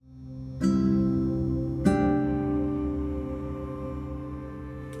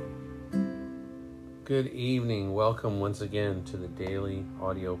Good evening. Welcome once again to the Daily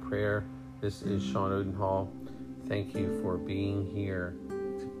Audio Prayer. This is Sean Odenhall. Thank you for being here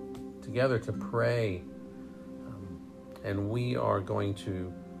together to pray. And we are going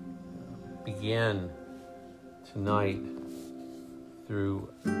to begin tonight through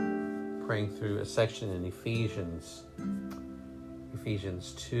praying through a section in Ephesians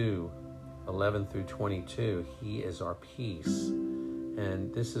 2, 11 through 22. He is our peace.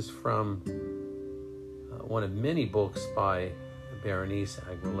 And this is from one of many books by Berenice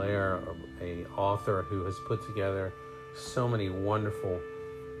Aguilera, an author who has put together so many wonderful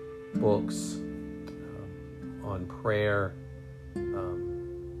books on prayer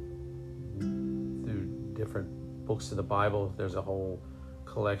through different books of the Bible. There's a whole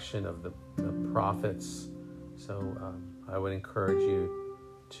collection of the prophets. So I would encourage you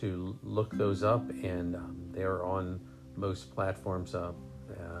to look those up, and they're on most platforms,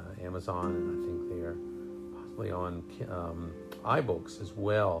 Amazon, and I think they're possibly on iBooks as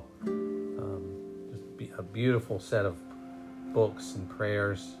well. Just a beautiful set of books and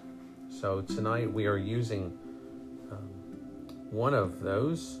prayers. So tonight we are using one of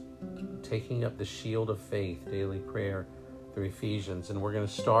those, taking up the shield of faith, daily prayer through Ephesians, and we're going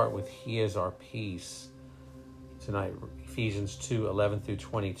to start with He is our peace tonight, Ephesians 2, 11 through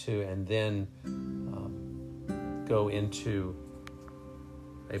 22, and then go into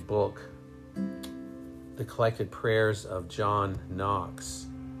a book, The Collected Prayers of John Knox.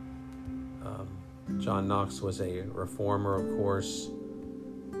 John Knox was a reformer, of course,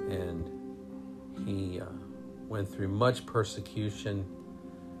 and he went through much persecution,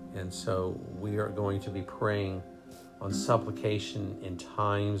 and so we are going to be praying on supplication in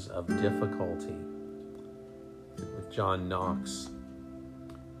times of difficulty with John Knox,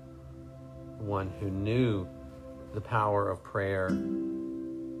 one who knew the power of prayer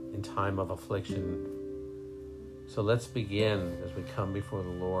in time of affliction. So let's begin as we come before the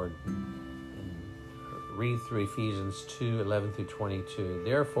Lord and read through Ephesians 2, 11 through 22.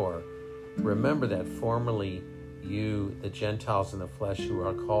 Therefore, remember that formerly you, the Gentiles in the flesh, who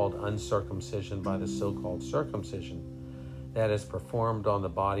are called uncircumcision by the so-called circumcision, that is performed on the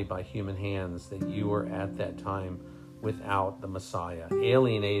body by human hands, that you were at that time without the Messiah,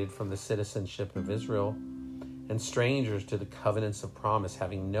 alienated from the citizenship of Israel, and strangers to the covenants of promise,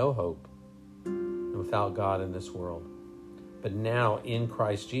 having no hope, and without God in this world. But now in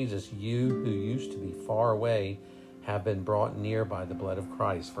Christ Jesus, you who used to be far away have been brought near by the blood of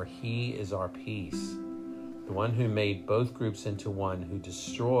Christ, for He is our peace, the one who made both groups into one, who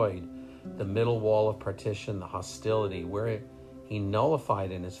destroyed the middle wall of partition, the hostility, where He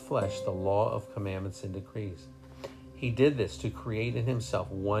nullified in His flesh the law of commandments and decrees. He did this to create in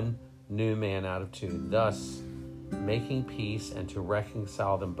Himself one new man out of two, thus making peace, and to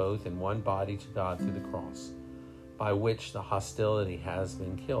reconcile them both in one body to God through the cross, by which the hostility has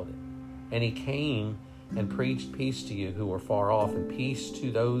been killed. And He came and preached peace to you who were far off, and peace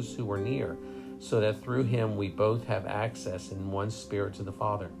to those who were near, so that through Him we both have access in one Spirit to the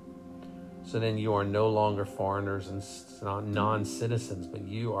Father. So then you are no longer foreigners and non-citizens, but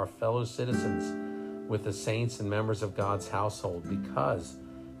you are fellow citizens with the saints and members of God's household, because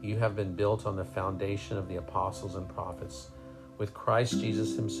you have been built on the foundation of the apostles and prophets, with Christ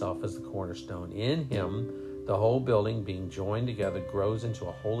Jesus Himself as the cornerstone. In Him, the whole building, being joined together, grows into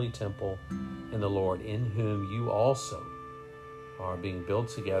a holy temple in the Lord, in whom you also are being built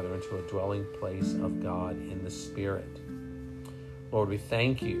together into a dwelling place of God in the Spirit. Lord, we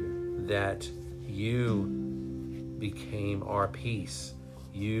thank You that You became our peace.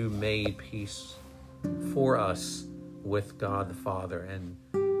 You made peace for us with God the Father, and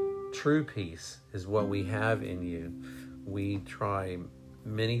true peace is what we have in You. We try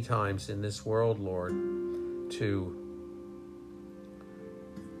many times in this world, Lord, to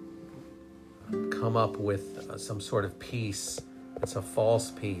come up with some sort of peace. It's a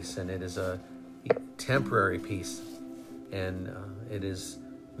false peace, and it is a temporary peace, and it is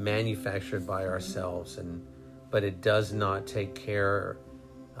manufactured by ourselves, but it does not take care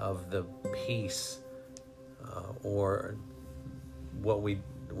of the peace or when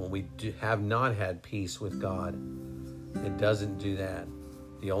we have not had peace with God. It doesn't do that.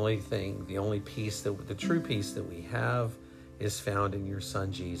 The true peace that we have is found in Your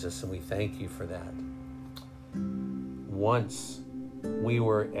Son Jesus, and we thank You for that. Once we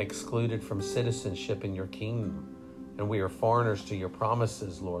were excluded from citizenship in Your kingdom, and we are foreigners to Your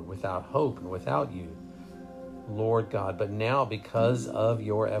promises, Lord, without hope and without You, Lord God. But now, because of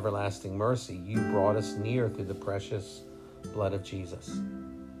Your everlasting mercy, You brought us near through the precious blood of Jesus.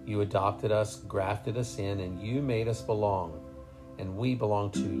 You adopted us, grafted us in, and You made us belong. And we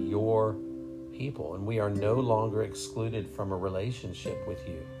belong to Your people, and we are no longer excluded from a relationship with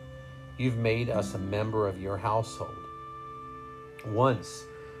you. You've made us a member of your household. Once,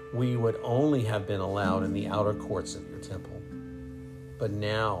 we would only have been allowed in the outer courts of your temple. But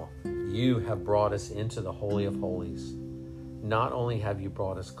now, you have brought us into the Holy of Holies. Not only have you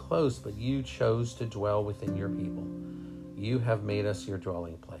brought us close, but you chose to dwell within your people. You have made us your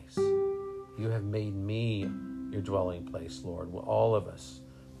dwelling place. You have made me your dwelling place, Lord. All of us,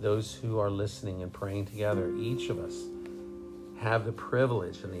 those who are listening and praying together, each of us have the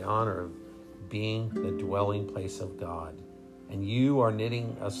privilege and the honor of being the dwelling place of God. And you are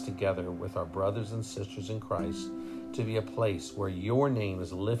knitting us together with our brothers and sisters in Christ to be a place where your name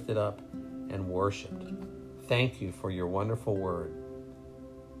is lifted up and worshiped. Thank you for your wonderful word.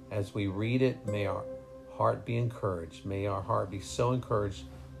 As we read it, may our heart be encouraged. May our heart be so encouraged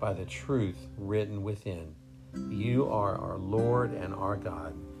by the truth written within. You are our Lord and our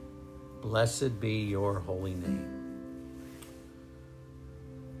God. Blessed be your holy name.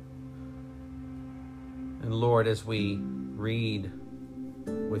 And Lord, as we read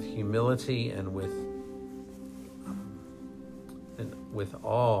with humility and with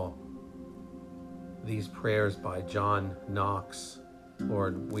all these prayers by John Knox,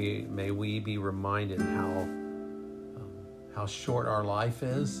 Lord, may we be reminded how short our life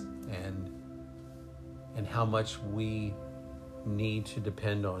is and how much we need to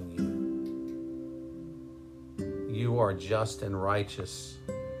depend on you. You are just and righteous,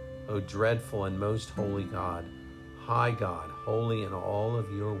 O dreadful and most holy God, high God, holy in all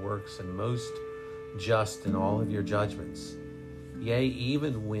of your works and most just in all of your judgments. Yea,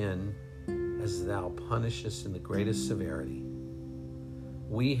 even when, as thou punishest in the greatest severity,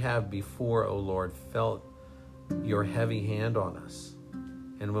 we have before, O Lord, felt your heavy hand on us.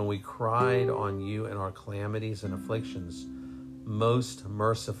 And when we cried on you in our calamities and afflictions, most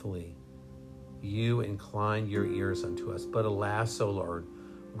mercifully, you inclined your ears unto us. But alas, O Lord,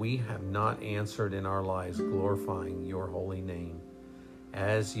 we have not answered in our lives, glorifying your holy name,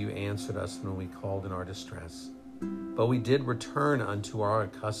 as you answered us when we called in our distress. But we did return unto our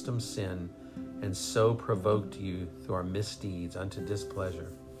accustomed sin, and so provoked you through our misdeeds unto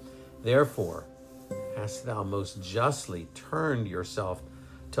displeasure. Therefore, hast thou most justly turned yourself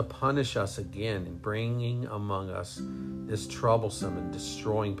to punish us again in bringing among us this troublesome and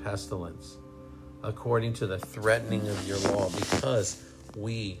destroying pestilence, according to the threatening of your law, because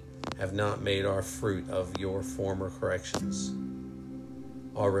we have not made our fruit of your former corrections.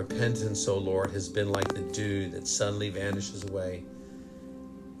 Our repentance, O Lord, has been like the dew that suddenly vanishes away.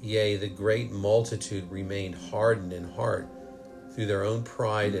 Yea, the great multitude remained hardened in heart through their own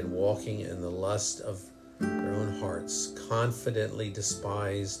pride and walking in the lust of their own hearts, confidently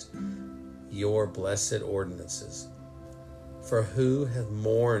despised your blessed ordinances. For who hath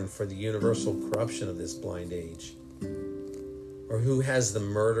mourned for the universal corruption of this blind age? Or who has the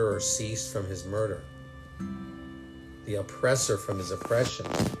murderer ceased from his murder, the oppressor from his oppression,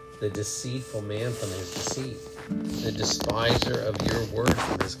 the deceitful man from his deceit, the despiser of your word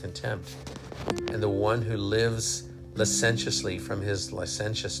from his contempt, and the one who lives licentiously from his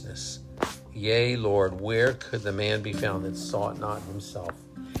licentiousness? Yea, Lord, where could the man be found that sought not himself,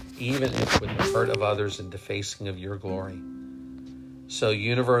 even if with the hurt of others and defacing of your glory? So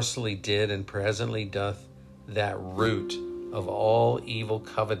universally did and presently doth that root of all evil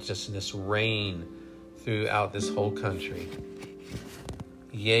covetousness reign throughout this whole country.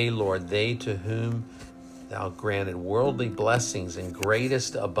 Yea, Lord, they to whom thou granted worldly blessings in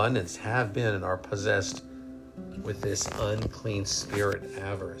greatest abundance have been and are possessed with this unclean spirit,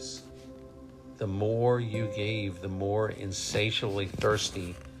 avarice. The more you gave, the more insatiably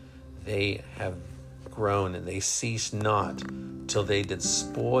thirsty they have grown, and they cease not till they did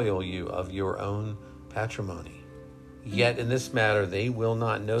spoil you of your own patrimony. Yet in this matter they will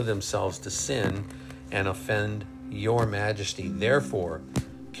not know themselves to sin and offend your majesty. Therefore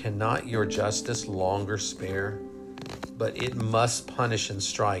cannot your justice longer spare, but it must punish and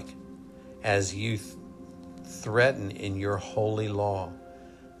strike, as you threaten in your holy law.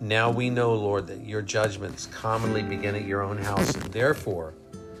 Now we know, Lord, that your judgments commonly begin at your own house, and therefore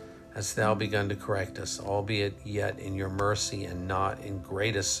hast thou begun to correct us, albeit yet in your mercy and not in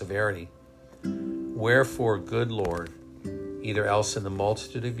greatest severity. Wherefore, good Lord, either else in the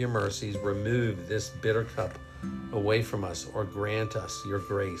multitude of your mercies, remove this bitter cup away from us, or grant us your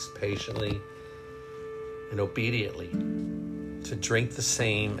grace patiently and obediently to drink the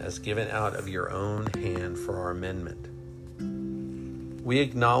same as given out of your own hand for our amendment. We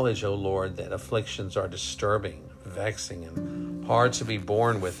acknowledge, O Lord, that afflictions are disturbing, vexing, and hard to be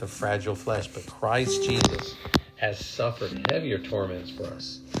borne with of fragile flesh, but Christ Jesus has suffered heavier torments for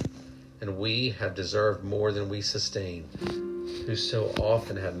us, and we have deserved more than we sustain, who so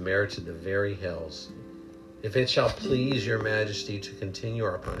often have merited the very hells. If it shall please your majesty to continue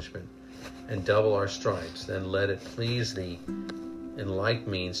our punishment and double our stripes, then let it please thee in like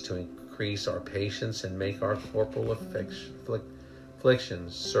means to increase our patience and make our corporal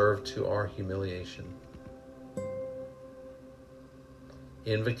afflictions serve to our humiliation.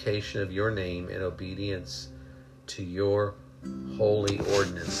 Invocation of your name and obedience to your holy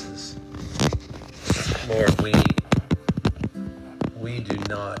ordinances. Lord, we do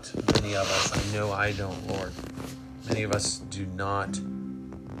not, many of us, I know I don't, Lord, many of us do not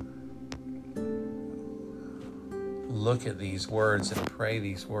look at these words and pray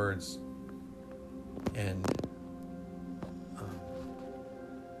these words and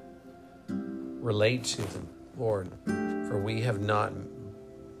relate to them, Lord, for we have not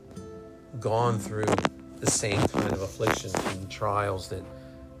gone through the same kind of afflictions and trials that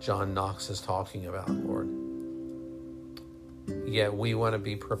John Knox is talking about, Lord. Yet we want to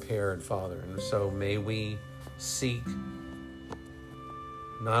be prepared, Father, and so may we seek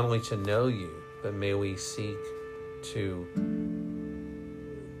not only to know you, but may we seek to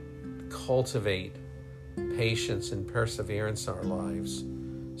cultivate patience and perseverance in our lives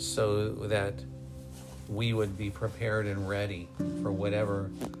so that we would be prepared and ready for whatever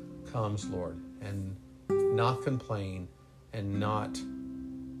comes, Lord, and not complain and not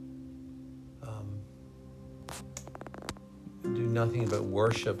do nothing but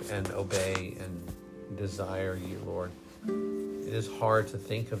worship and obey and desire you, Lord. It is hard to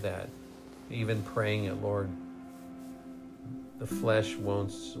think of that, even praying it, Lord. The flesh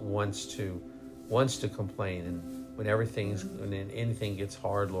wants to complain, and when anything gets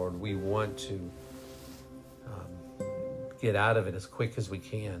hard, Lord, we want to get out of it as quick as we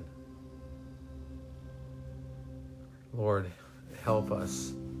can. Lord, help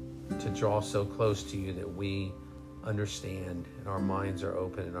us to draw so close to you that we understand and our minds are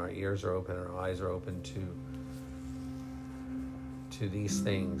open and our ears are open and our eyes are open to these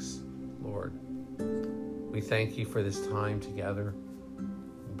things, Lord. We thank you for this time together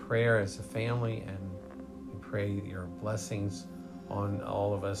in prayer as a family, and we pray your blessings on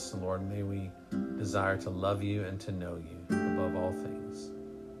all of us. Lord, may we desire to love you and to know you above all things.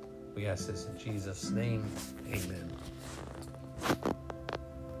 We ask this in Jesus' name. Amen.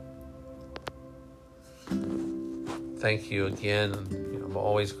 Thank you again. I'm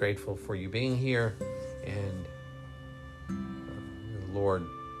always grateful for you being here, and the Lord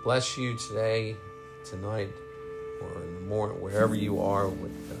bless you today, tonight, or in the morning, wherever you are,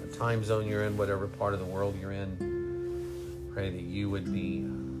 what time zone you're in, whatever part of the world you're in. Pray that you would be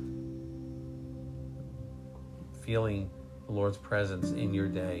feeling the Lord's presence in your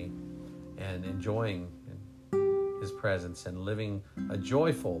day and enjoying his presence and living a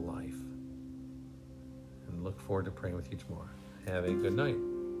joyful life. And look forward to praying with you tomorrow. Have a good night.